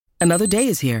Another day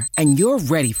is here, and you're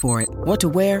ready for it. What to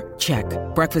wear? Check.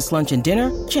 Breakfast, lunch, and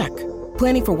dinner? Check.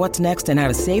 Planning for what's next and how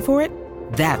to save for it?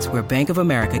 That's where Bank of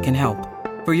America can help.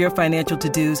 For your financial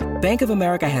to-dos, Bank of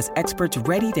America has experts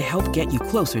ready to help get you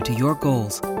closer to your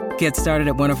goals. Get started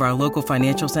at one of our local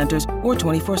financial centers or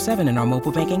 24/7 in our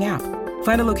mobile banking app.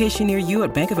 Find a location near you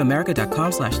at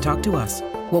bankofamerica.com/talktous.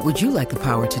 What would you like the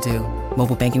power to do?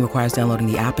 Mobile banking requires downloading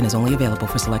the app and is only available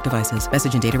for select devices.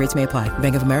 Message and data rates may apply.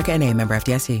 Bank of America N.A., member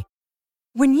FDIC.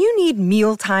 When you need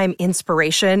mealtime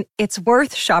inspiration, it's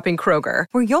worth shopping Kroger,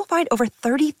 where you'll find over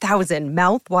 30,000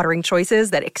 mouth-watering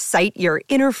choices that excite your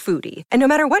inner foodie. And no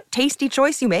matter what tasty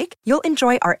choice you make, you'll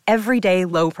enjoy our everyday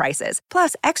low prices,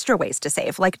 plus extra ways to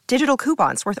save, like digital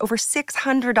coupons worth over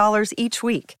 $600 each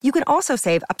week. You can also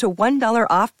save up to $1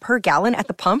 off per gallon at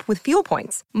the pump with fuel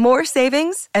points. More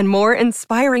savings and more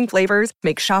inspiring flavors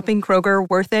make shopping Kroger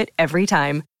worth it every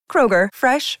time. Kroger,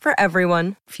 fresh for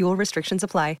everyone. Fuel restrictions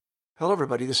apply. Hello,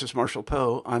 everybody. This is Marshall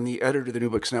Poe. I'm the editor of the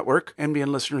New Books Network.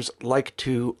 NBN listeners like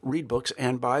to read books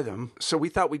and buy them. So we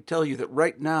thought we'd tell you that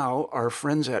right now, our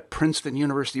friends at Princeton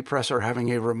University Press are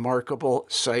having a remarkable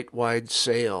site-wide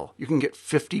sale. You can get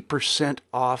 50%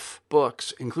 off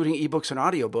books, including ebooks and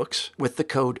audiobooks, with the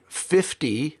code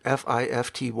 50,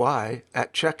 F-I-F-T-Y,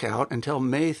 at checkout until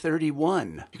May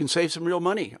 31. You can save some real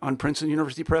money on Princeton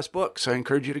University Press books. I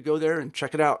encourage you to go there and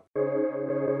check it out.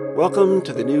 Welcome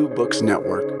to the New Books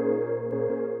Network.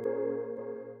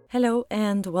 Hello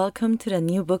and welcome to the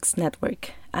New Books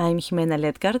Network. I'm Jimena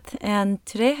Ledgard, and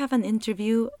today I have an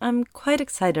interview I'm quite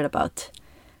excited about.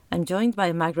 I'm joined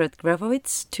by Margaret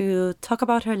Grebowitz to talk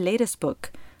about her latest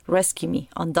book, Rescue Me,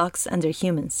 on Dogs and Their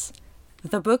Humans.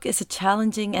 The book is a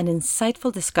challenging and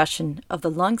insightful discussion of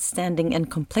the long-standing and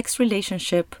complex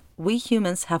relationship we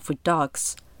humans have with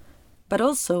dogs, but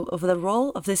also of the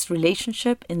role of this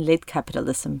relationship in late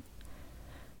capitalism.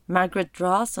 Margaret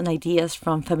draws on ideas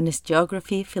from feminist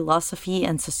geography, philosophy,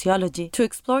 and sociology to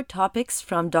explore topics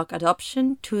from dog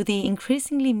adoption to the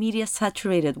increasingly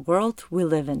media-saturated world we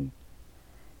live in.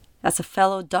 As a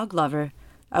fellow dog lover,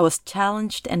 I was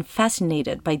challenged and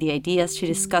fascinated by the ideas she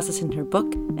discusses in her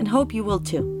book, and hope you will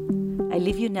too. I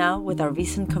leave you now with our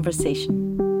recent conversation.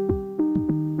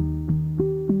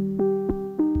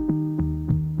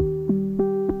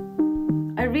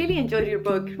 I really enjoyed your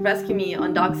book, Rescue Me,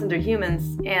 on Dogs and Their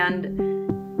Humans,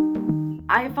 and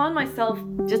I found myself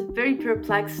just very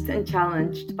perplexed and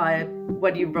challenged by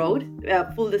what you wrote.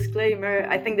 Full disclaimer,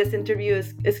 I think this interview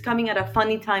is coming at a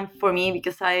funny time for me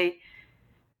because I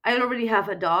already have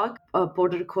a dog, a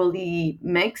Border Collie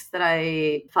mix that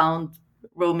I found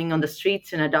roaming on the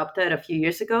streets and adopted a few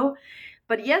years ago.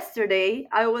 But yesterday,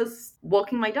 I was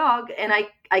walking my dog and I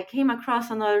came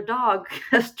across another dog,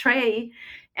 a stray,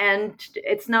 and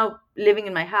it's now living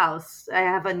in my house. I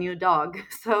have a new dog.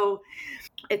 So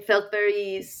it felt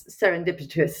very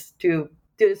serendipitous to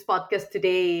do this podcast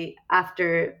today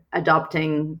after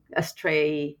adopting a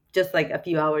stray just like a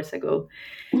few hours ago.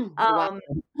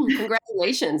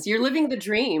 Congratulations. You're living the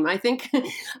dream. I think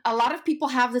a lot of people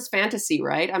have this fantasy,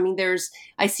 right? I mean,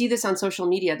 I see this on social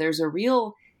media. There's a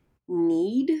real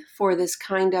need for this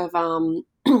kind of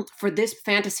for this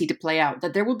fantasy to play out,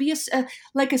 that there will be a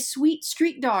sweet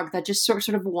street dog that just sort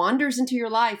of wanders into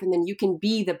your life, and then you can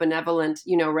be the benevolent,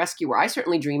 rescuer. I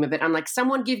certainly dream of it. I'm like,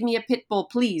 someone give me a pit bull,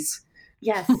 please.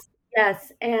 Yes,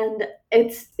 yes, and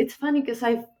it's funny because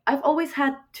I've always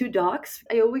had two dogs.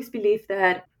 I always believe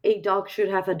that a dog should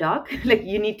have a dog. Like,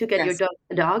 you need to get your dog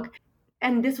a dog.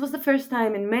 And this was the first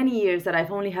time in many years that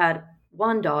I've only had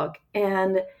one dog,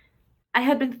 and I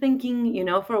had been thinking,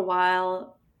 for a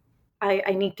while,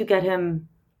 I need to get him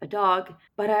a dog,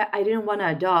 but I didn't want to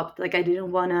adopt. Like, I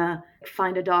didn't want to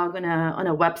find a dog on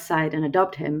a website and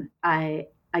adopt him. I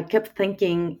kept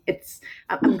thinking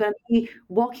I'm going to be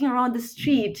walking around the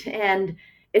street and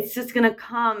it's just going to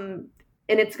come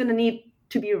and it's going to need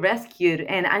to be rescued,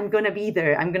 and I'm going to be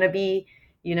there. I'm going to be,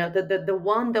 the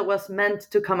one that was meant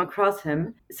to come across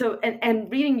him. So, and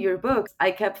reading your books,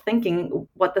 I kept thinking,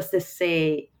 what does this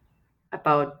say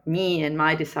about me and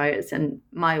my desires and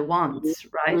my wants,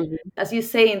 right? Mm-hmm. As you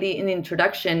say in the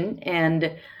introduction,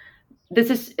 and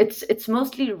it's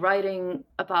mostly writing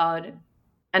about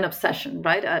an obsession,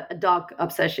 right? A dog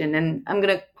obsession. And I'm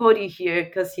going to quote you here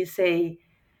because you say,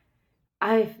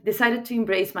 I've decided to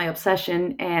embrace my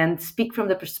obsession and speak from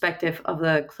the perspective of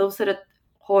the closeted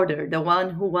hoarder, the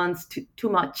one who wants too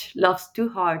much, loves too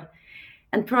hard,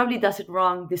 and probably does it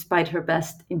wrong despite her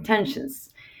best intentions.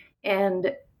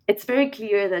 And it's very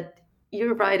clear that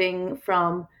you're writing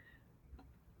from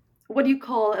what you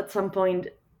call at some point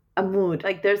a mood.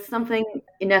 Like, there's something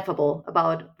ineffable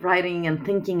about writing and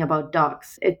thinking about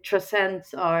dogs. It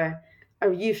transcends our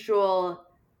our usual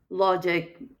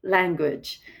logic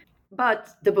language. But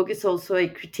the book is also a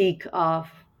critique of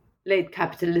late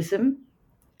capitalism.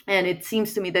 And it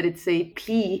seems to me that it's a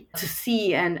plea to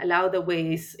see and allow the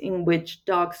ways in which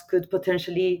dogs could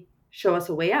potentially show us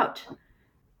a way out.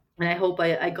 And I hope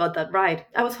I got that right.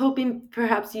 I was hoping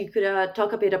perhaps you could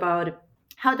talk a bit about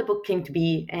how the book came to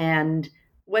be and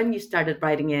when you started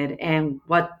writing it and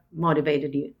what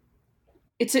motivated you.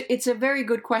 It's a very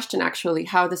good question, actually,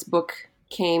 how this book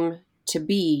came to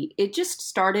be. It just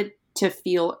started to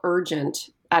feel urgent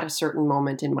at a certain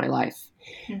moment in my life.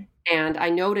 Mm. And I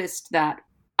noticed that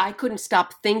I couldn't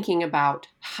stop thinking about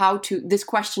this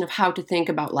question of how to think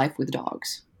about life with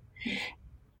dogs. Mm.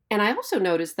 And I also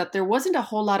noticed that there wasn't a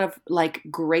whole lot of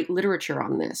great literature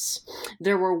on this.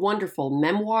 There were wonderful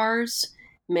memoirs,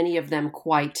 many of them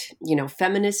quite,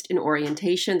 feminist in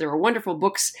orientation. There were wonderful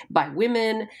books by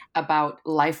women about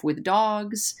life with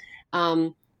dogs.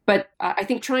 But I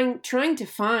think trying to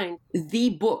find the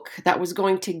book that was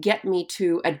going to get me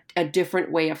to a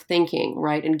different way of thinking,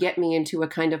 right? And get me into a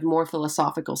kind of more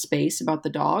philosophical space about the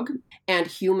dog and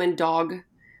human-dog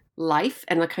life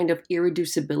and the kind of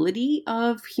irreducibility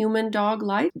of human-dog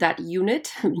life, that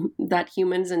unit that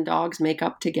humans and dogs make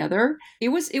up together. It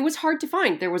was hard to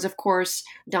find. There was, of course,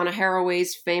 Donna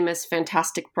Haraway's famous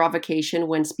Fantastic Provocation,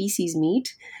 When Species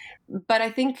Meet. But I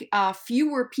think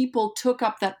fewer people took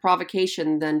up that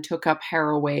provocation than took up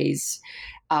Haraway's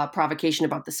provocation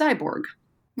about the cyborg,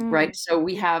 right? So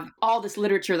we have all this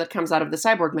literature that comes out of the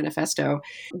Cyborg Manifesto,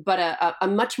 but a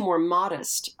much more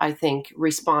modest, I think,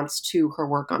 response to her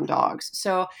work on dogs.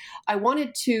 So I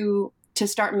wanted to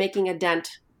start making a dent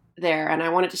there, and I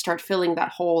wanted to start filling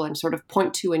that hole and sort of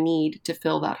point to a need to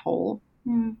fill that hole.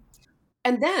 Mm.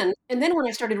 And then when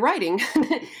I started writing,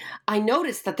 I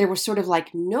noticed that there was sort of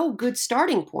no good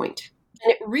starting point.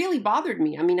 And it really bothered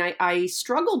me. I mean, I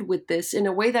struggled with this in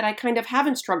a way that I kind of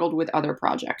haven't struggled with other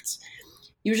projects.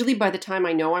 Usually by the time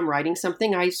I know I'm writing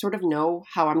something, I sort of know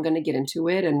how I'm going to get into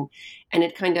it, and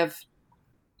it kind of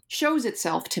shows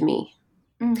itself to me.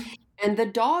 Mm. And the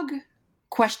dog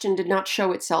question did not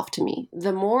show itself to me.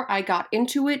 The more I got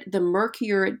into it, the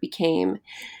murkier it became,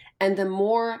 and the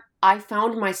more I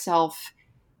found myself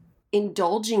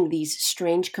indulging these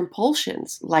strange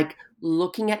compulsions, like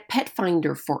looking at Pet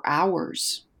Finder for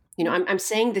hours. I'm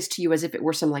saying this to you as if it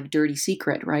were some dirty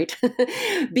secret, right?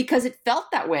 Because it felt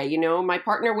that way. My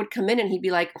partner would come in and he'd be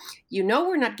like,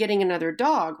 we're not getting another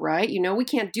dog, right? We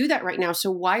can't do that right now. So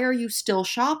why are you still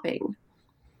shopping?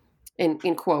 In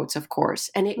quotes, of course.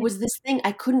 And it was this thing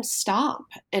I couldn't stop.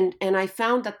 And I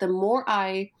found that the more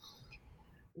I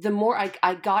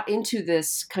got into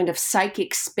this kind of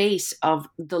psychic space of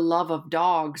the love of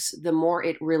dogs, the more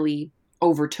it really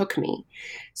overtook me.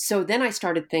 So then I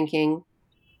started thinking,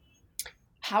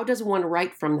 how does one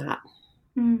write from that?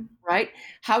 Mm. Right?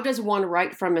 How does one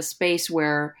write from a space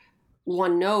where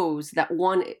one knows that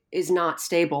one is not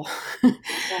stable? Yeah.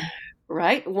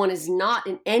 Right? One is not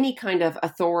in any kind of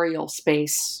authorial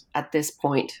space at this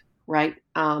point, right?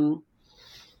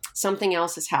 Something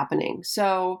else is happening.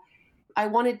 So I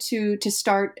wanted to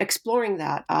start exploring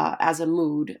that as a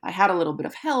mood. I had a little bit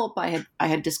of help. I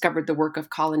had discovered the work of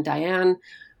Colin Diane,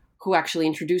 who actually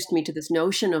introduced me to this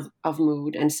notion of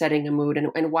mood and setting a mood,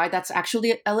 and why that's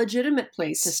actually a legitimate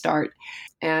place to start.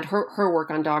 And her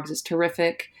work on dogs is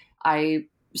terrific. I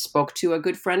spoke to a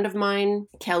good friend of mine,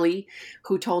 Kelly,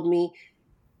 who told me,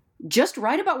 just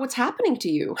write about what's happening to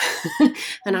you.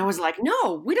 And I was like,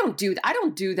 no, we don't do that. I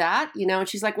don't do that. And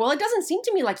she's like, well, it doesn't seem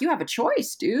to me like you have a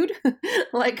choice, dude.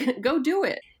 Go do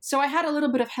it. So I had a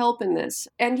little bit of help in this.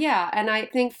 And I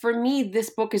think for me,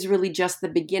 this book is really just the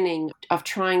beginning of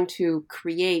trying to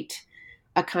create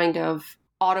a kind of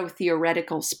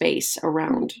auto-theoretical space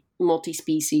around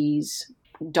multi-species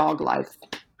dog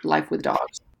life with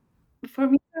dogs. For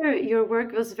me, your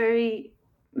work was very,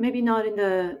 maybe not in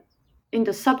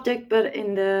the subject, but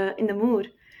in the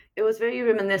mood. It was very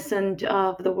reminiscent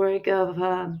of the work of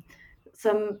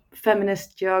some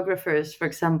feminist geographers, for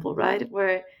example, right?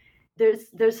 Where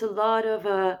there's a lot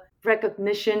of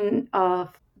recognition of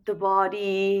the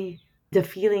body, the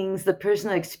feelings, the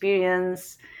personal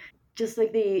experience, just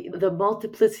like the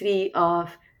multiplicity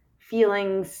of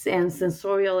feelings and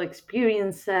sensorial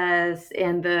experiences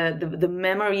and the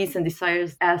memories and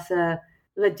desires as a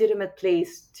legitimate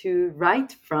place to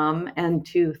write from and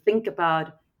to think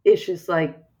about issues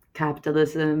like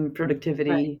capitalism,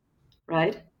 productivity,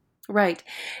 right? Right.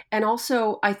 And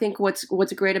also, I think what's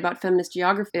great about feminist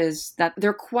geography is that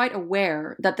they're quite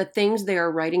aware that the things they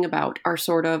are writing about are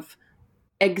sort of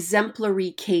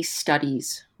exemplary case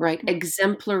studies, right? Mm-hmm.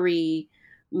 Exemplary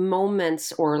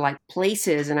moments or like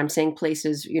places, and I'm saying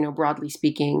places, broadly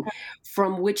speaking,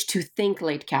 from which to think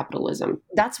late capitalism.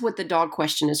 That's what the dog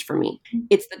question is for me.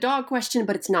 It's the dog question,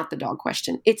 but it's not the dog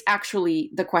question. It's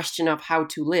actually the question of how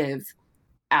to live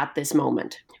at this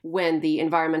moment when the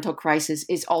environmental crisis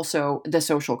is also the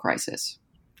social crisis.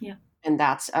 Yeah. And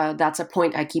that's a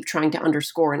point I keep trying to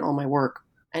underscore in all my work.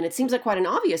 And it seems like quite an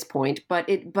obvious point, but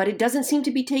it doesn't seem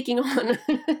to be taking on.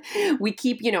 We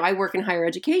keep, I work in higher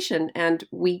education, and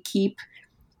we keep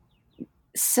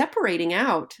separating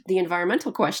out the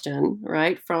environmental question,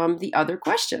 right, from the other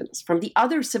questions, from the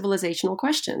other civilizational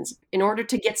questions, in order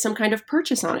to get some kind of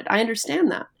purchase on it. I understand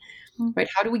that, right?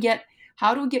 How do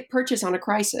we get purchase on a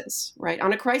crisis, right?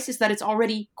 On a crisis that it's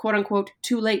already, quote unquote,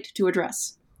 too late to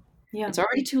address. Yeah. It's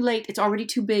already too late. It's already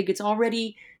too big. It's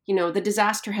already, the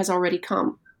disaster has already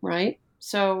come, right?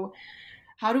 So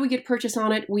how do we get purchase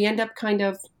on it? We end up kind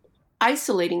of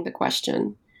isolating the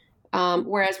question.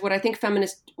 Whereas what I think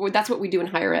that's what we do in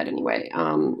higher ed anyway,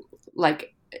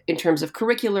 like in terms of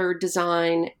curricular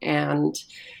design and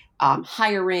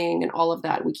hiring and all of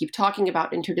that. We keep talking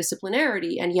about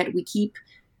interdisciplinarity, and yet we keep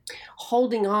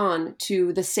holding on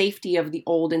to the safety of the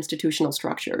old institutional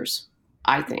structures,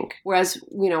 I think. Whereas,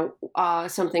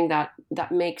 something that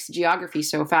makes geography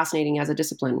so fascinating as a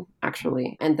discipline,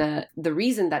 actually, and the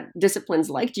reason that disciplines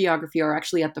like geography are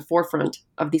actually at the forefront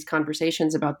of these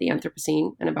conversations about the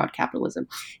Anthropocene and about capitalism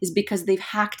is because they've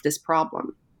hacked this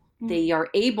problem. They are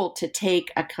able to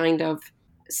take a kind of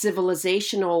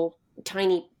civilizational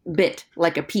tiny bit,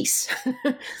 like a piece,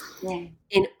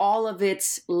 in all of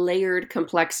its layered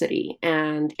complexity,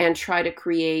 and try to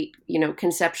create,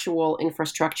 conceptual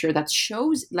infrastructure that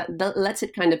lets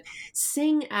it kind of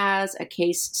sing as a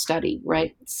case study,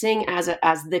 right? Sing as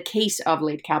the case of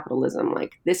late capitalism.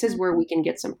 Like, this is where we can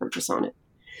get some purchase on it.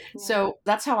 Yeah. So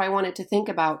that's how I wanted to think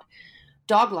about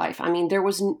dog life. I mean,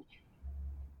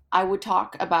 I would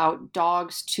talk about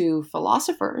dogs to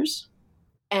philosophers,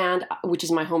 and which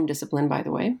is my home discipline, by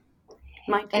the way.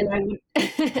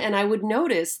 And I would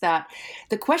notice that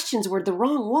the questions were the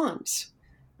wrong ones.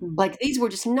 Like, these were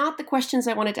just not the questions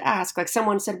I wanted to ask. Like,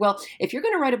 someone said, well, if you're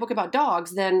going to write a book about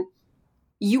dogs, then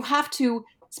you have to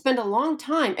spend a long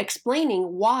time explaining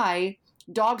why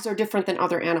dogs are different than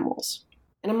other animals.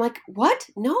 And I'm like, what?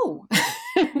 No,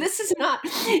 this is not.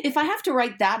 If I have to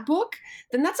write that book,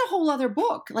 then that's a whole other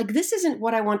book. Like, this isn't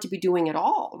what I want to be doing at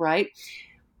all, right?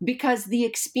 Because the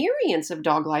experience of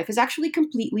dog life is actually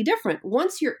completely different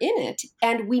once you're in it.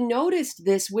 And we noticed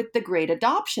this with the Great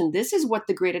Adoption. This is what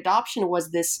the Great Adoption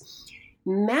was, this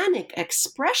manic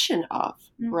expression of,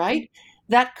 right?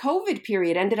 That COVID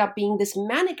period ended up being this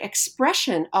manic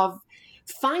expression of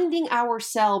finding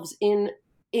ourselves in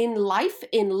life,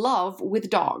 in love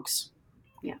with dogs.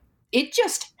 Yeah. It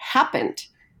just happened.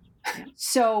 Yeah.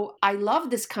 So I love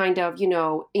this kind of,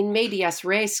 in medias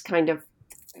res kind of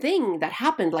thing that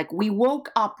happened. Like, we woke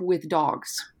up with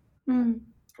dogs,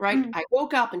 right? I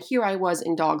woke up and here I was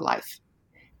in dog life.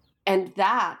 And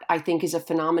that, I think, is a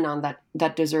phenomenon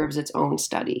that deserves its own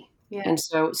study. Yeah. And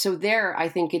so there, I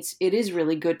think it is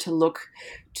really good to look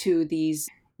to these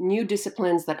new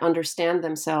disciplines that understand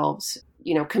themselves,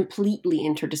 completely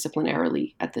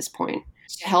interdisciplinarily at this point,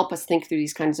 to help us think through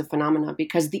these kinds of phenomena,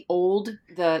 because the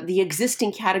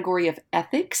existing category of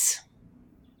ethics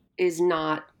is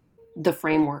not the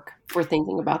framework for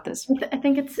thinking about this. I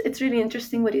think it's really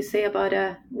interesting what you say about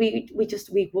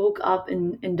we woke up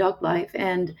in dog life,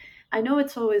 and I know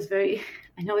it's always very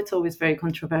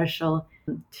controversial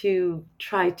to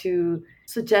try to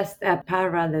suggest that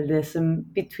parallelism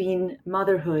between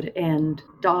motherhood and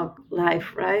dog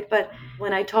life, right? But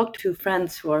when I talk to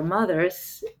friends who are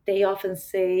mothers, they often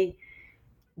say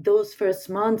those first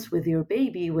months with your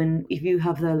baby, if you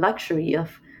have the luxury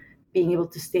of being able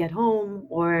to stay at home,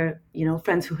 or,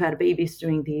 friends who had babies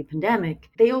during the pandemic,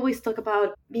 they always talk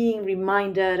about being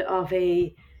reminded of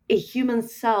a human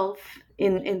self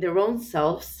in their own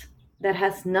selves that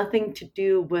has nothing to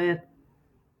do with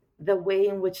the way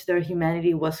in which their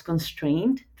humanity was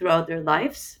constrained throughout their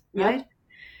lives, right?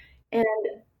 And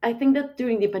I think that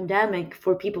during the pandemic,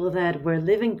 for people that were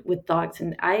living with dogs,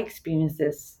 and I experienced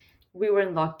this, we were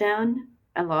in lockdown.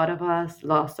 A lot of us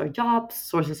lost our jobs,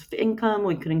 sources of income.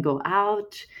 We couldn't go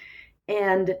out.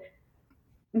 And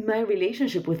my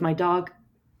relationship with my dog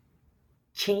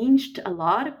changed a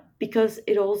lot, because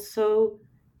it also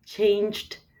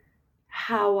changed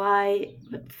how I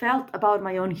felt about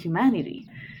my own humanity.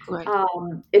 Right.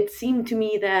 It seemed to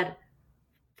me that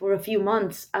for a few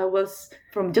months, I was,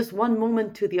 from just one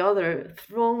moment to the other,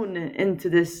 thrown into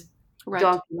this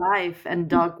dog life and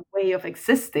dog way of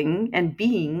existing and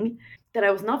being that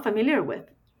I was not familiar with,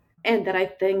 and that I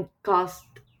think caused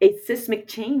a seismic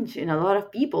change in a lot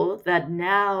of people that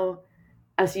now,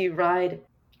 as you write,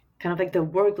 kind of like the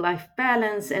work-life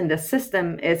balance and the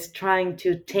system is trying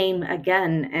to tame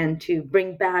again and to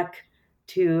bring back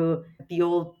to the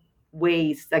old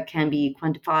ways that can be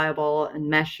quantifiable and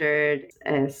measured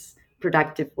as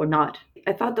productive or not.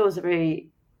 I thought that was a very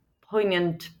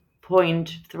poignant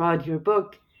point throughout your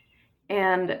book.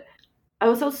 And I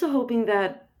was also hoping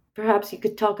that perhaps you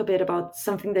could talk a bit about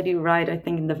something that you write, I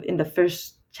think, in the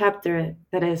first chapter,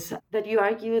 that is that you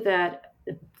argue that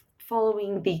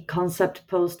following the concept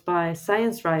posed by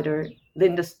science writer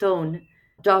Linda Stone,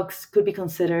 dogs could be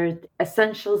considered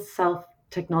essential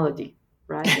self-technology,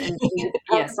 right? And you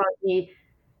talk Yes. about the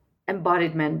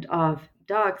embodiment of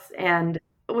dogs. And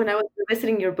when I was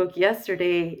visiting your book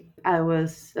yesterday,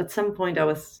 at some point I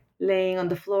was laying on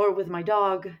the floor with my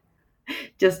dog,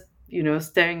 just,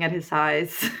 staring at his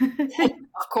eyes.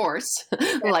 Of course,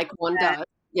 like one does.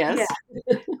 Yes.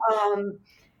 Yeah.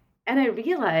 And I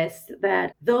realized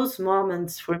that those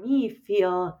moments for me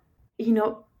feel,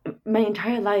 my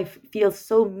entire life feels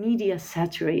so media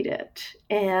saturated.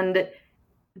 And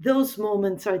those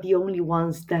moments are the only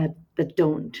ones that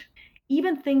don't.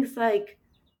 Even things like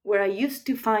where I used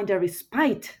to find a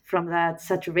respite from that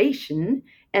saturation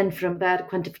and from that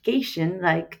quantification,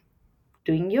 like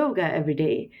doing yoga every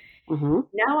day. Mm-hmm.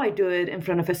 Now I do it in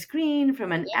front of a screen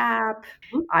from an app.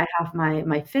 Mhm. I have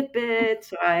my Fitbit,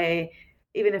 so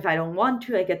even if I don't want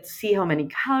to, I get to see how many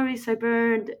calories I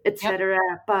burned, etc.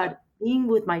 But being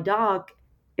with my dog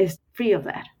is free of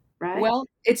that, right? Well,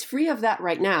 it's free of that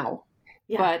right now.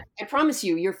 Yeah. But I promise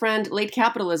you, your friend late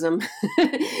capitalism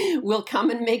will come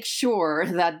and make sure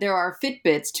that there are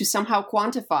Fitbits to somehow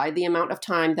quantify the amount of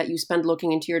time that you spend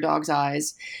looking into your dog's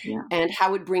eyes, and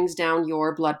how it brings down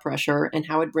your blood pressure and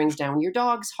how it brings down your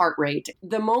dog's heart rate.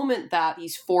 The moment that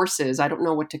these forces, I don't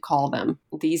know what to call them,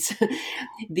 these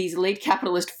late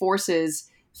capitalist forces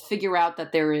figure out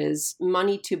that there is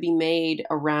money to be made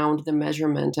around the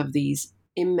measurement of these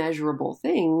immeasurable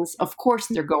things, of course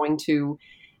they're going to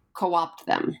co-opt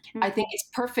them. I think it's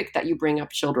perfect that you bring up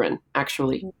children,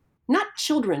 actually. Not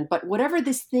children, but whatever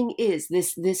this thing is,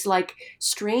 this like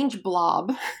strange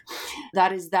blob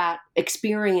that is that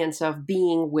experience of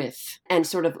being with and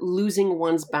sort of losing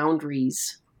one's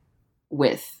boundaries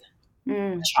with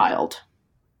a child.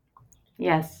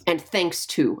 Yes. And thanks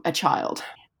to a child.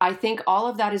 I think all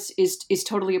of that is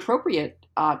totally appropriate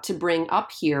to bring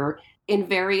up here in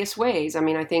various ways. I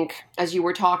mean, I think as you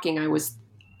were talking,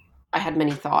 I had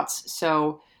many thoughts.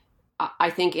 So I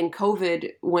think in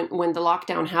COVID, when the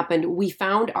lockdown happened, we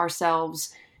found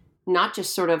ourselves not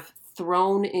just sort of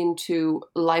thrown into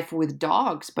life with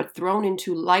dogs, but thrown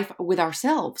into life with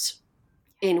ourselves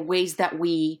in ways that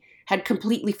we had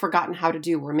completely forgotten how to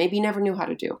do, or maybe never knew how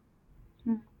to do.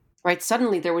 Right?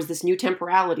 Suddenly there was this new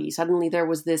temporality. Suddenly there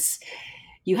was this,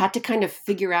 you had to kind of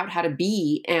figure out how to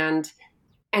be. And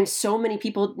so many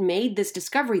people made this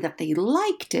discovery that they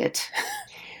liked it.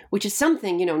 Which is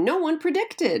something, no one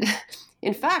predicted.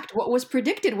 In fact, what was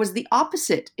predicted was the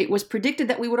opposite. It was predicted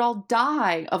that we would all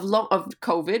die of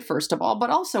COVID, first of all, but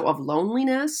also of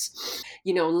loneliness,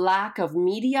 lack of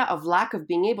media, of lack of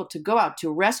being able to go out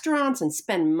to restaurants and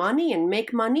spend money and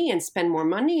make money and spend more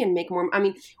money and make more. I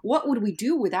mean, what would we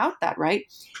do without that, right?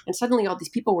 And suddenly all these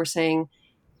people were saying,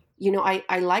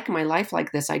 I like my life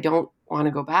like this. I don't want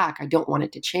to go back. I don't want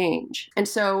it to change. And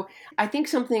so I think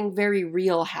something very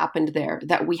real happened there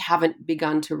that we haven't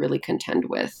begun to really contend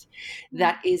with.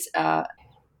 That is a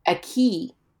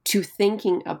key to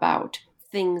thinking about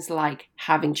things like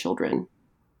having children,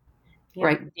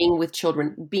 right? Being with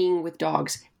children, being with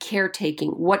dogs,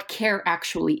 caretaking, what care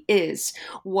actually is,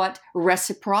 what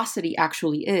reciprocity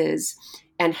actually is,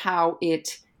 and how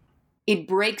it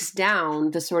breaks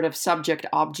down the sort of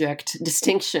subject-object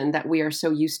distinction that we are so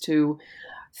used to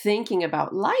thinking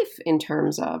about life in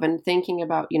terms of, and thinking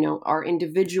about, our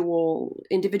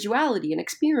individuality and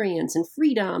experience and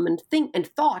freedom and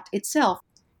thought itself.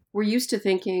 We're used to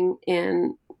thinking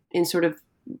in sort of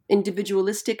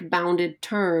individualistic bounded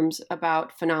terms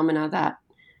about phenomena that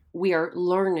we are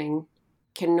learning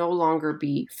can no longer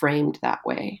be framed that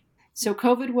way. So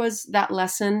COVID was that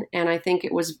lesson, and I think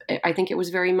it was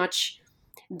very much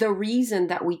the reason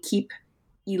that we keep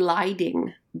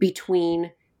eliding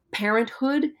between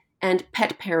parenthood and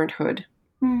pet parenthood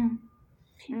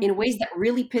in ways that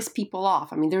really piss people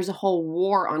off. I mean, there's a whole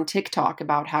war on TikTok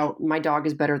about how my dog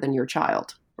is better than your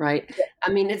child, right? I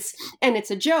mean, it's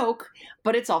a joke,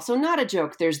 but it's also not a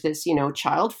joke. There's this,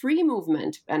 child-free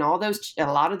movement, and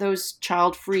a lot of those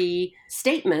child-free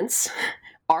statements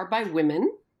are by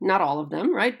women not all of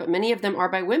them, right? But many of them are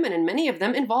by women, and many of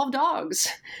them involve dogs.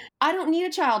 I don't need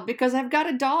a child because I've got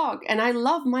a dog and I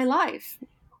love my life.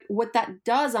 What that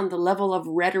does on the level of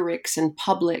rhetorics and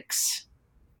publics,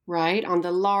 right? On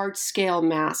the large scale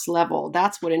mass level,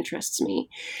 that's what interests me.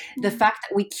 The fact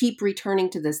that we keep returning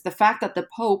to this, the fact that the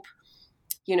Pope,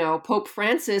 Pope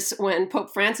Francis, when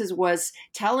Pope Francis was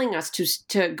telling us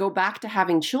to go back to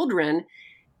having children,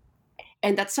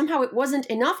 and that somehow it wasn't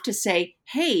enough to say,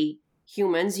 hey,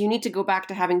 humans, you need to go back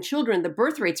to having children. The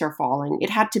birth rates are falling. It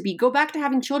had to be go back to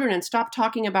having children and stop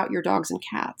talking about your dogs and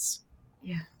cats.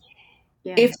 Yeah.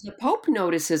 If the Pope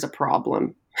notices a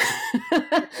problem,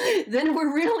 then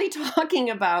we're really talking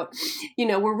about,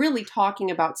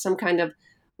 some kind of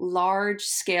large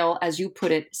scale, as you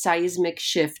put it, seismic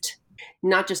shift,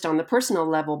 not just on the personal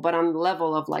level, but on the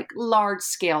level of like large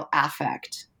scale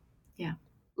affect. Yeah.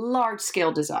 Large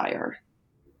scale desire.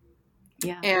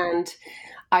 Yeah. And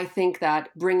I think that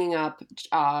bringing up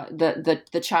the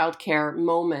childcare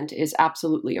moment is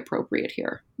absolutely appropriate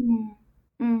here.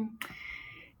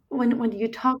 When you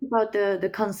talk about the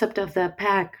concept of the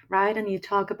pack, right, and you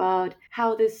talk about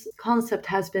how this concept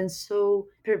has been so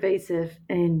pervasive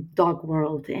in dog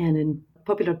world and in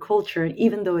popular culture,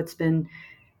 even though it's been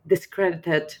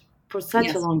discredited for such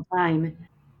a long time.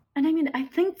 And I mean, I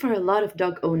think for a lot of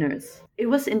dog owners, it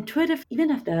was intuitive,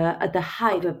 even at the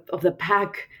height of the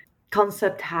pack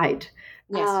concept height.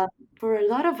 Yes. For a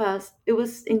lot of us, it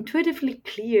was intuitively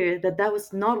clear that that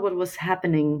was not what was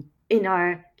happening in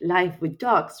our life with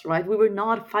dogs, right? We were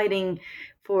not fighting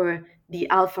for the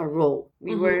alpha role.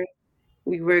 We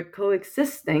were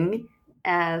coexisting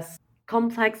as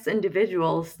complex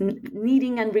individuals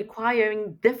needing and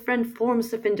requiring different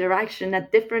forms of interaction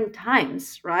at different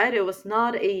times, right? It was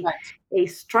not a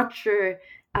structure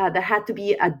that had to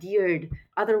be adhered,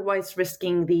 otherwise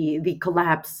risking the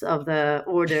collapse of the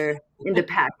order in the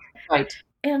pack. Right.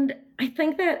 And I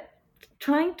think that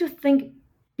trying to think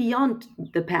beyond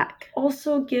the pack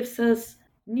also gives us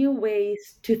new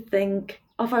ways to think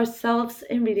of ourselves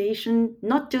in relation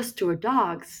not just to our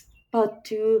dogs, but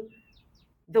to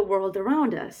the world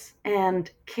around us and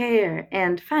care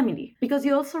and family. Because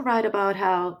you also write about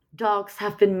how dogs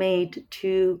have been made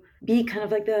to be kind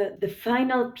of like the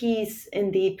final piece in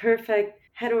the perfect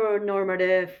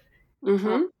heteronormative,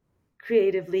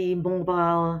 creatively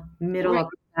mobile, middle of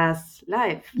the class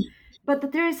life. But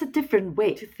that there is a different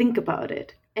way to think about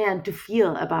it and to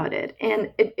feel about it.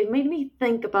 And it made me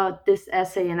think about this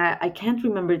essay, and I can't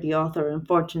remember the author,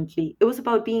 unfortunately. It was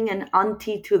about being an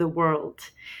auntie to the world.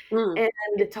 And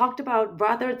it talked about,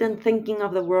 rather than thinking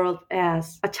of the world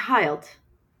as a child,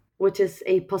 which is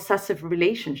a possessive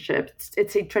relationship,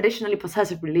 it's a traditionally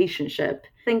possessive relationship,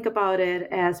 think about it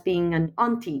as being an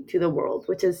auntie to the world,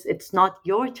 which is, it's not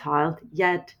your child,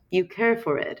 yet you care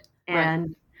for it.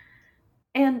 And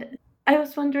I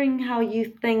was wondering how you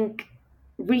think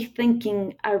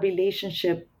rethinking our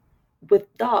relationship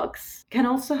with dogs can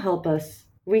also help us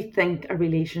rethink a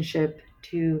relationship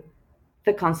to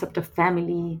the concept of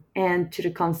family and to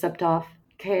the concept of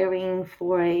caring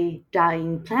for a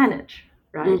dying planet,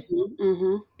 right?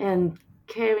 And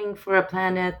caring for a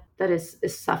planet that is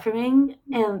suffering,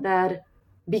 and that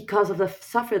because of the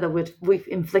suffering that we've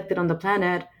inflicted on the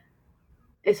planet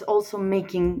is also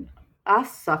making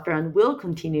us suffer and will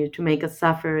continue to make us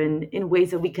suffer in ways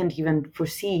that we can't even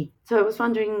foresee. So I was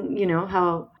wondering,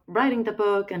 how writing the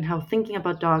book and how thinking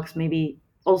about dogs maybe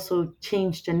also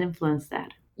changed and influenced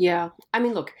that. Yeah. I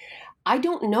mean, look, I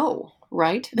don't know,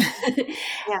 right?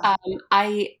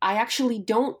 I actually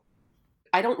don't.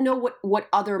 I don't know what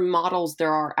other models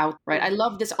there are out, right? I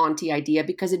love this auntie idea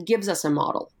because it gives us a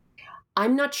model.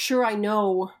 I'm not sure I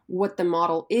know what the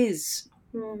model is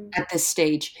at this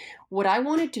stage. What I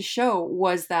wanted to show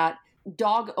was that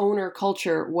dog owner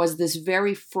culture was this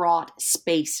very fraught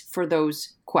space for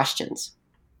those questions.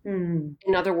 In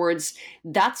other words,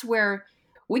 that's where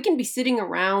we can be sitting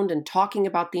around and talking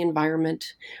about the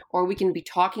environment, or we can be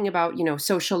talking about,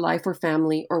 social life or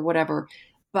family or whatever,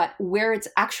 but where it's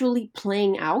actually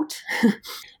playing out,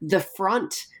 the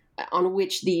front on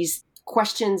which these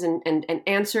questions and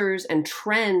answers and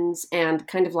trends and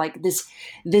kind of like this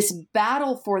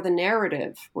battle for the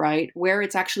narrative, right, where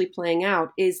it's actually playing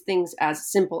out is things as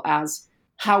simple as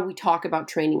how we talk about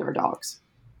training our dogs,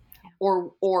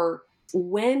 or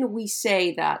when we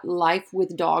say that life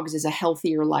with dogs is a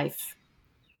healthier life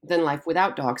than life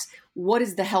without dogs. What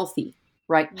is the healthy,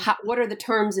 right? What are the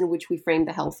terms in which we frame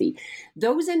the healthy?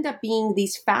 Those end up being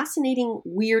these fascinating,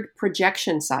 weird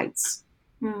projection sites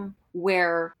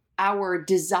where our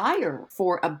desire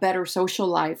for a better social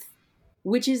life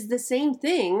which is the same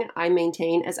thing, I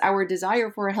maintain, as our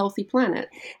desire for a healthy planet.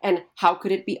 And how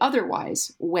could it be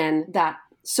otherwise when that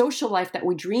social life that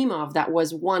we dream of that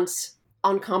was once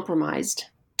uncompromised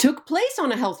took place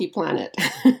on a healthy planet,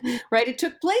 right? It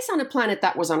took place on a planet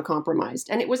that was uncompromised.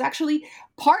 And it was actually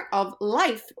part of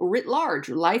life writ large,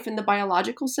 life in the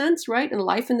biological sense, right? And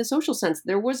life in the social sense.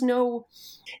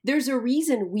 There's a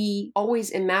reason we always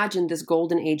imagine this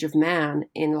golden age of man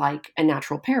in like a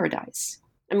natural paradise.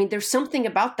 I mean, there's something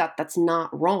about that that's not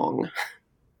wrong.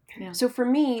 Yeah. So for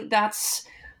me,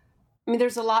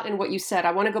 there's a lot in what you said.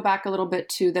 I want to go back a little bit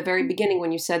to the very beginning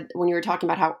when you were talking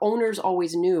about how owners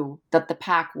always knew that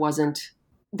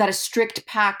that a strict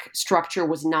pack structure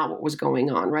was not what was going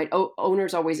on, right?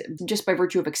 Owners always, just by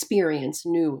virtue of experience,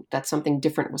 knew that something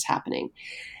different was happening.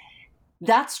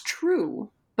 That's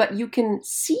true, but you can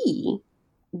see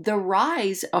the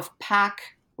rise of pack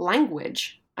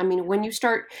language. I mean, when you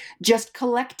start just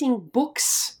collecting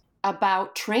books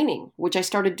about training, which I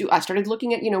started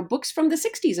looking at, books from the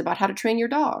 60s about how to train your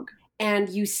dog. And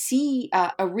you see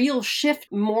a real shift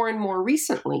more and more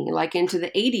recently, like into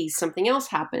the 80s, something else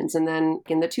happens. And then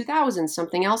in the 2000s,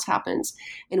 something else happens.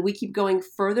 And we keep going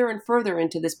further and further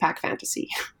into this pack fantasy.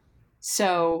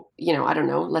 So, I don't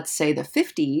know, let's say the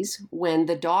 50s, when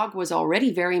the dog was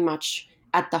already very much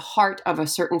at the heart of a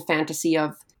certain fantasy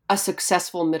of a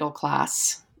successful middle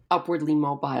class, upwardly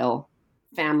mobile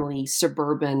family,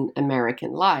 suburban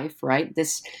American life, right?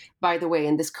 This, by the way,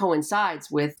 and this coincides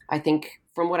with, I think,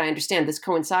 from what I understand, this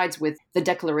coincides with the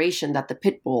declaration that the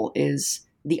pit bull is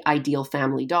the ideal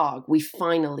family dog. We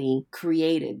finally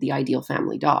created the ideal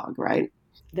family dog, right?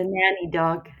 The nanny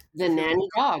dog. The nanny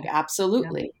dog,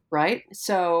 absolutely, yeah. Right?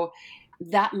 So in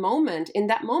that moment,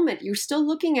 you're still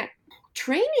looking at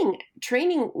training.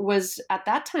 Training was at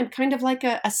that time kind of like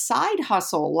a side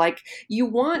hustle. Like you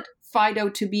want Fido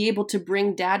to be able to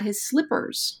bring dad his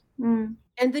slippers and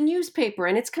the newspaper.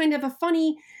 And it's kind of a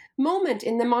funny moment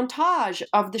in the montage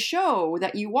of the show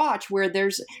that you watch where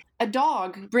there's a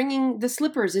dog bringing the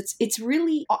slippers.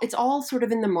 It's all sort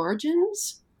of in the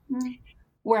margins.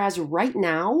 Whereas right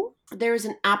now, there is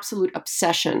an absolute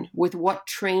obsession with what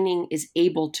training is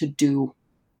able to do.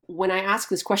 When I ask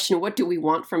this question, what do we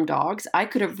want from dogs? I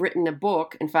could have written a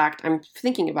book. In fact, I'm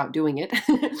thinking about doing it.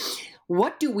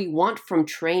 What do we want from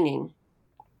training?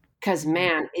 Because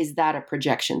man, is that a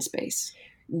projection space?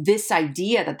 This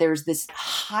idea that there's this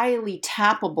highly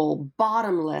tappable,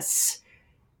 bottomless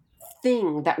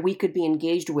thing that we could be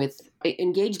engaged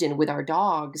in with our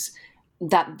dogs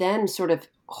that then sort of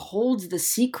holds the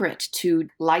secret to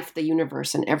life, the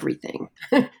universe, and everything,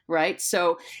 right?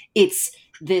 So it's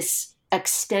this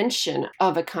extension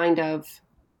of a kind of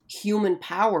human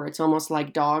power. It's almost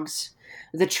like dogs.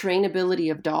 The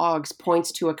trainability of dogs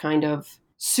points to a kind of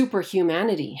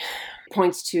superhumanity,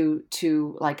 points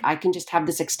to like, I can just have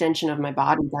this extension of my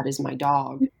body that is my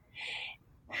dog.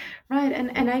 Right.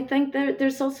 And I think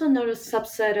there's also another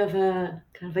subset of a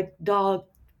kind of like dog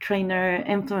trainer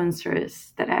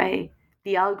influencers that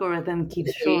the algorithm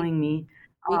keeps showing me.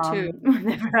 Me too.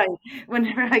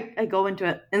 Whenever I go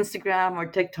into Instagram or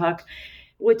TikTok,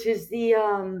 which is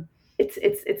the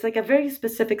it's like a very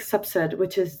specific subset,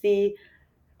 which is the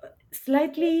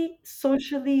slightly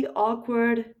socially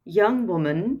awkward young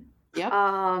woman. Yep.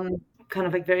 Kind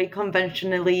of like very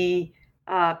conventionally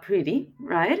pretty,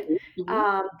 right?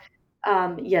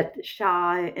 Mm-hmm. Yet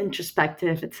shy,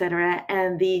 introspective, etc.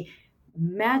 And the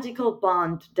magical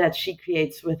bond that she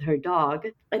creates with her dog,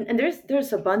 and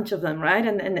there's a bunch of them, right?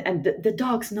 And the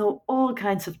dogs know all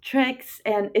kinds of tricks,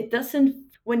 and it doesn't,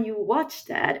 when you watch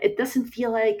that, it doesn't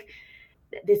feel like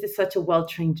this is such a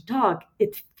well-trained dog.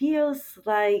 It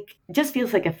just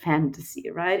feels like a fantasy,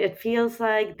 right? It feels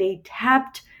like they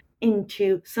tapped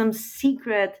into some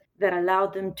secret that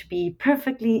allowed them to be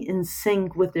perfectly in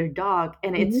sync with their dog.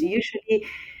 And it's usually,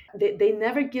 they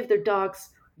never give their dogs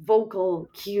vocal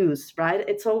cues, right?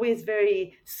 It's always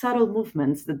very subtle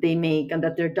movements that they make and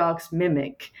that their dogs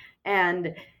mimic.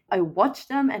 And I watch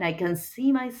them and I can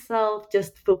see myself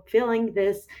just fulfilling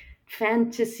this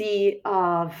fantasy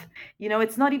of,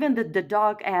 it's not even the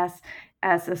dog as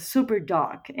a super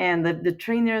dog and the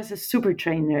trainer as a super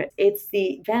trainer. It's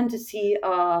the fantasy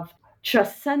of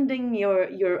transcending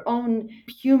your own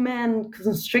human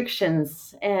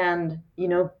constrictions and,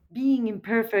 being in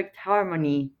perfect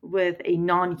harmony with a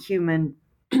non-human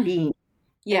being.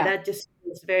 Yeah. And that just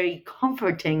is very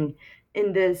comforting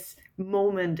in this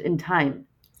moment in time.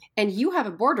 And you have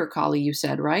a border collie, you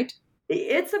said, right?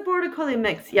 It's a border collie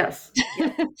mix, yes.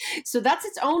 So that's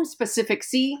its own specific.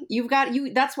 See,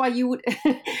 that's why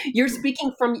you're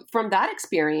speaking from that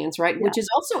experience, right? Yeah. Which is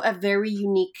also a very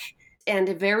unique and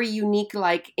a very unique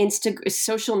like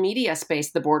social media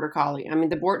space, the Border Collie. I mean,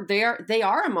 they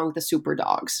are among the super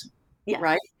dogs. Yes.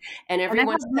 Right. And everyone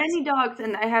I have many dogs,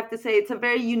 and I have to say it's a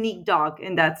very unique dog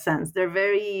in that sense. They're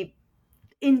very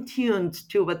in tuned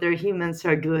to what their humans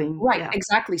are doing. Right,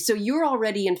 exactly. So you're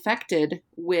already infected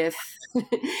with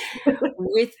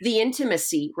with the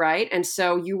intimacy, right? And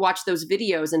so you watch those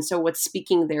videos, and so what's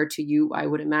speaking there to you, I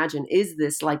would imagine, is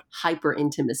this like hyper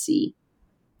intimacy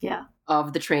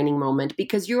of the training moment,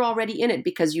 because you're already in it,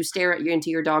 because you stare into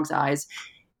your dog's eyes,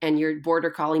 and your Border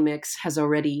Collie mix has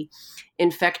already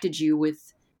infected you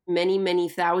with many, many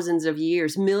thousands of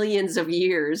years, millions of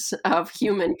years of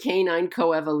human canine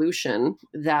coevolution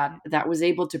that was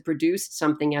able to produce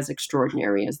something as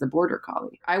extraordinary as the Border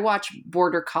Collie. I watch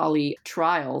Border Collie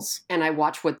trials, and I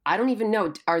watch I don't even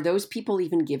know, are those people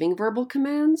even giving verbal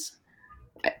commands?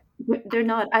 They're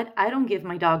not. I don't give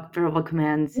my dog verbal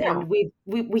commands. No. And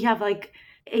we have like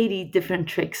 80 different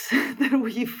tricks that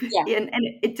we've and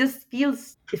it just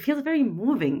feels very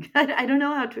moving. I don't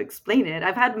know how to explain it.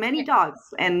 I've had many dogs,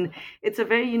 and it's a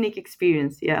very unique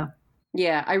experience.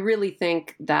 Yeah, I really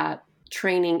think that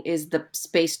training is the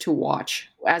space to watch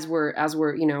as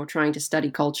we're trying to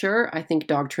study culture. I think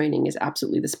dog training is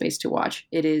absolutely the space to watch.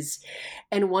 It is,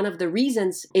 and one of the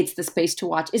reasons it's the space to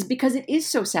watch is because it is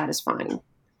so satisfying.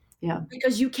 Yeah.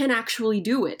 Because you can actually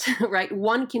do it, right?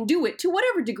 One can do it to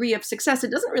whatever degree of success. It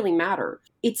doesn't really matter.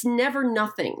 It's never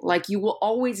nothing. Like, you will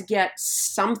always get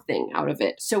something out of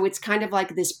it. So it's kind of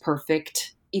like this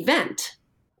perfect event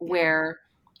where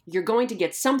you're going to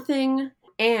get something,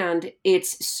 and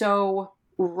it's so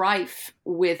rife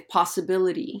with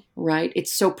possibility, right?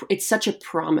 It's such a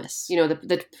promise.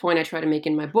 The point I try to make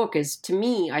in my book is, to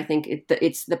me, I think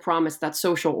it's the promise that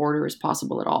social order is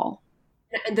possible at all.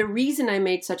 And the reason I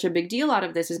made such a big deal out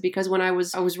of this is because when I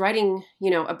was writing,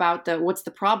 about what's the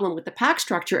problem with the pack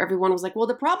structure, everyone was like, well,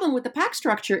 the problem with the pack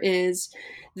structure is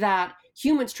that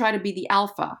humans try to be the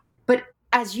alpha. But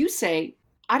as you say,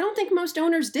 I don't think most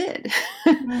owners did.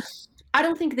 I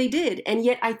don't think they did. And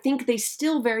yet I think they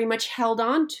still very much held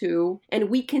on to, and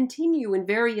we continue in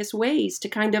various ways to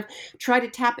kind of try to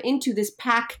tap into this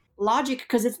pack logic,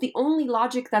 because it's the only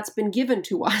logic that's been given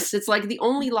to us. It's like the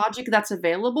only logic that's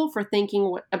available for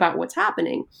thinking about what's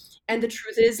happening. And the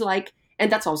truth is,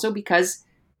 and that's also because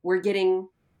we're getting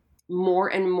more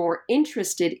and more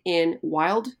interested in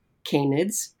wild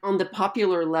canids on the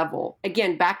popular level.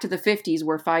 Again, back to the 50s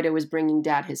where Fido was bringing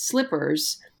Dad his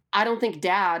slippers. I don't think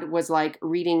Dad was like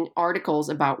reading articles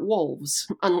about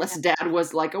wolves unless Dad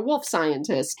was like a wolf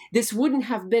scientist. This wouldn't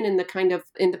have been in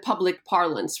the public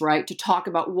parlance, right? To talk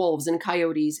about wolves and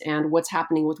coyotes and what's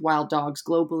happening with wild dogs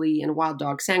globally and wild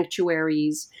dog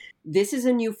sanctuaries. This is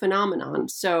a new phenomenon.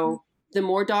 So the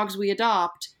more dogs we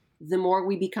adopt, the more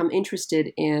we become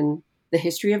interested in the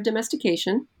history of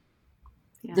domestication,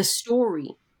 the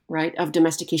story, right, of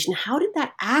domestication. How did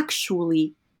that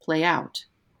actually play out?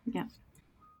 Yeah.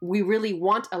 We really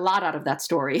want a lot out of that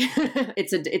story.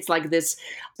 It's like this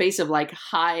space of like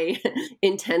high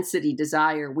intensity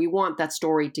desire. We want that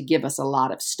story to give us a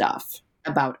lot of stuff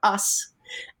about us,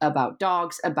 about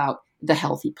dogs, about the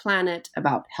healthy planet,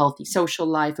 about healthy social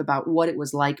life, about what it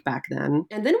was like back then.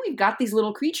 And then we've got these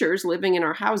little creatures living in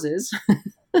our houses.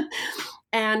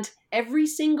 And every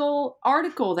single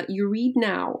article that you read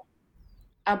now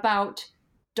about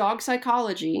dog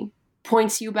psychology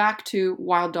points you back to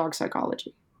wild dog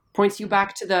psychology. Points you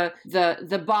back to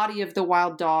the body of the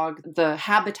wild dog, the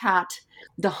habitat,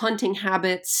 the hunting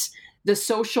habits, the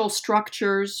social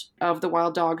structures of the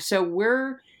wild dog. So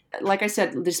we're, like I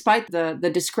said, despite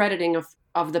the discrediting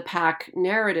of the pack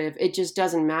narrative, it just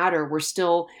doesn't matter.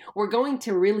 We're going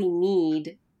to really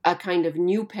need a kind of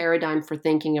new paradigm for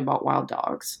thinking about wild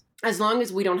dogs. As long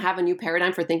as we don't have a new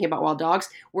paradigm for thinking about wild dogs,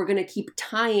 we're going to keep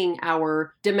tying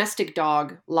our domestic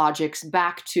dog logics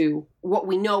back to what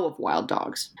we know of wild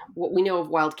dogs, what we know of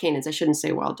wild canids. I shouldn't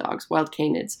say wild dogs, wild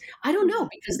canids. I don't know,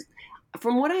 because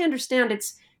from what I understand,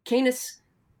 it's Canis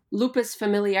lupus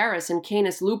familiaris and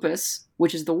Canis lupus,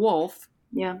 which is the wolf,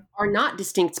 are not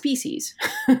distinct species.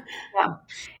 Yeah.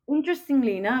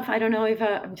 Interestingly enough, I don't know if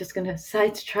I'm just going to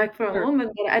sidetrack for a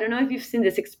moment, but I don't know if you've seen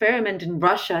this experiment in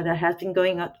Russia that has been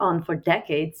going on for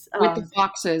decades. With the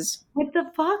foxes. With the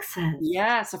foxes.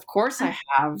 Yes, of course I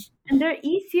have. And they're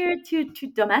easier to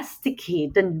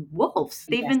domesticate than wolves.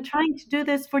 They've been trying to do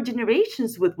this for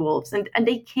generations with wolves, and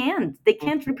they can't. They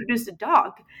can't reproduce a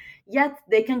dog, yet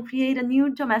they can create a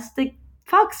new domestic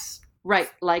fox.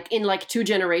 Right, like in 2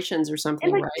 generations or something,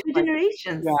 in right? 2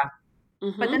 generations. Yeah.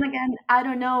 Mm-hmm. But then again, I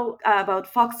don't know about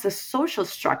foxes' social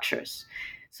structures.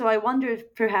 So I wonder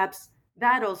if perhaps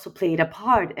that also played a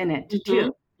part in it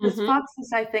too. Because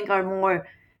foxes, I think, are more,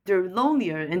 they're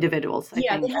lonelier individuals, I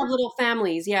think. They have little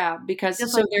families, because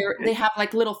Just so like they have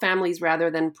like little families rather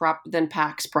than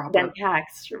packs proper. than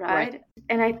packs, right?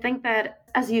 And I think that,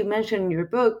 as you mentioned in your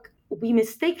book, we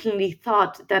mistakenly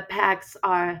thought that packs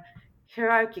are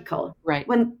hierarchical, right?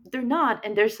 When they're not,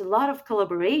 and there's a lot of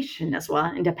collaboration as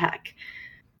well in the pack.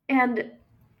 And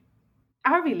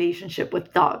our relationship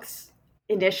with dogs,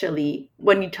 initially,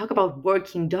 when you talk about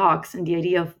working dogs and the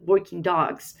idea of working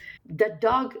dogs, the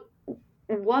dog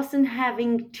wasn't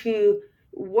having to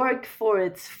work for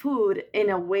its food in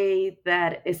a way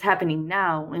that is happening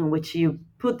now, in which you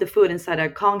put the food inside a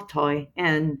Kong toy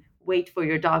and wait for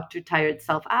your dog to tire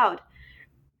itself out.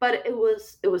 But it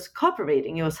was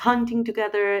cooperating, it was hunting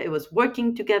together, it was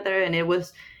working together, and it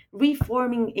was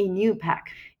reforming a new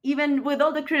pack. Even with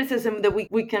all the criticism that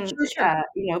we can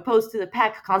pose to the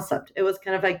pack concept, it was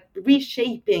kind of like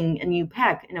reshaping a new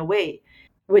pack in a way,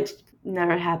 which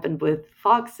never happened with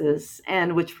foxes,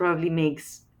 and which probably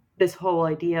makes this whole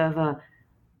idea of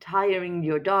tiring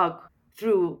your dog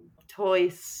through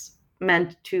toys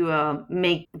meant to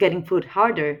make getting food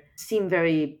harder seem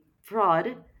very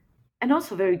fraud, and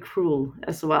also very cruel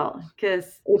as well,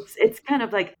 because it's kind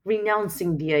of like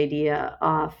renouncing the idea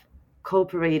of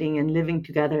cooperating and living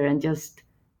together and just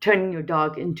turning your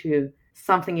dog into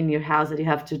something in your house that you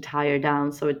have to tire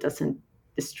down so it doesn't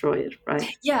destroy it, right?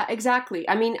 Yeah, exactly.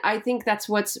 I mean, I think that's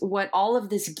what all of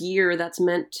this gear that's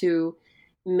meant to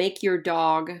make your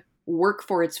dog work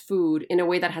for its food in a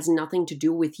way that has nothing to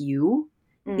do with you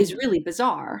is really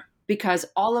bizarre, because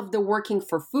all of the working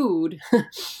for food,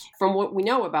 from what we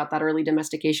know about that early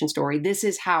domestication story, this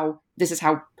is how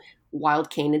wild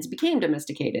canids became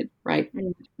domesticated, right?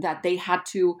 That they had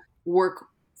to work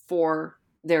for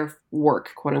their work,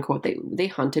 quote unquote. They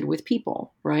hunted with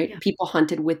people, right? Yeah. People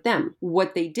hunted with them.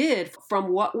 What they did, from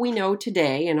what we know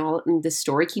today, and this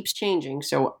story keeps changing,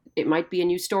 so it might be a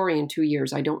new story in 2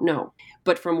 years, I don't know.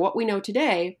 But from what we know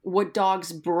today, what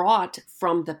dogs brought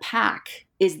from the pack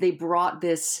is they brought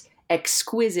this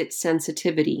exquisite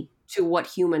sensitivity to what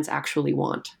humans actually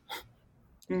want.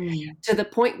 To the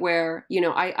point where,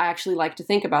 I actually like to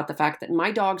think about the fact that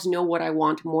my dogs know what I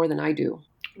want more than I do.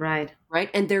 Right.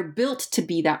 And they're built to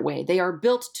be that way. They are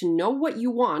built to know what you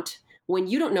want when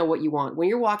you don't know what you want. When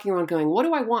you're walking around going, what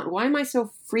do I want? Why am I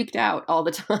so freaked out all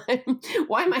the time?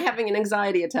 Why am I having an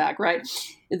anxiety attack, right?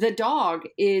 The dog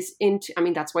is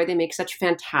that's why they make such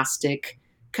fantastic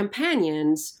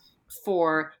companions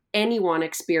for anyone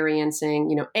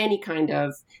experiencing, any kind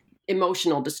of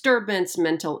emotional disturbance,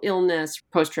 mental illness,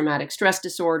 post-traumatic stress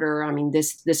disorder. I mean,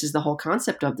 this is the whole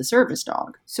concept of the service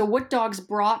dog. So what dogs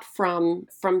brought from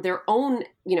their own,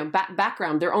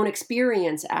 background, their own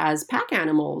experience as pack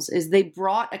animals, is they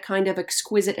brought a kind of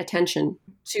exquisite attention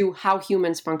to how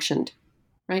humans functioned,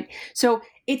 right? So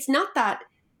it's not that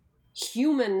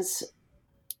humans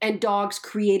and dogs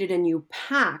created a new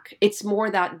pack. It's more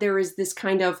that there is this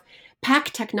kind of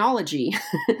pack technology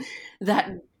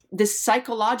that this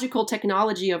psychological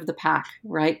technology of the pack,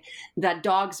 right, that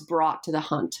dogs brought to the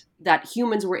hunt, that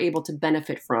humans were able to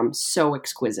benefit from so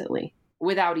exquisitely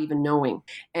without even knowing.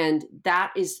 And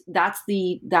that's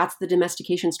the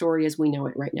domestication story as we know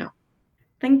it right now.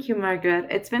 Thank you, Margaret.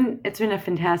 It's been a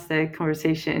fantastic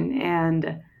conversation,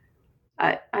 and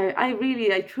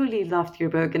I truly loved your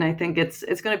book, and I think it's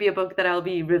going to be a book that I'll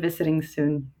be revisiting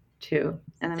soon too.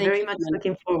 And I'm very much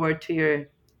looking forward to your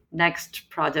next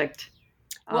project.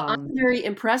 Well, I'm very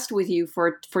impressed with you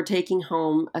for taking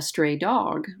home a stray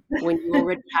dog when you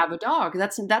already have a dog.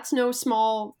 That's no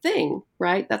small thing,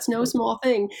 right? That's no small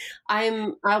thing.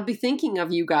 I'll be thinking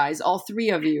of you guys, all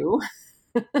three of you,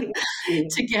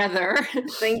 together.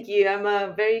 Thank you.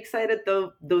 I'm very excited,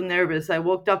 though nervous. I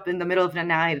woke up in the middle of the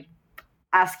night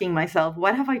asking myself,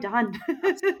 what have I done?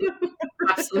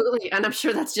 Absolutely. And I'm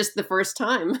sure that's just the first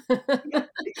time,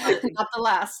 not the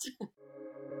last.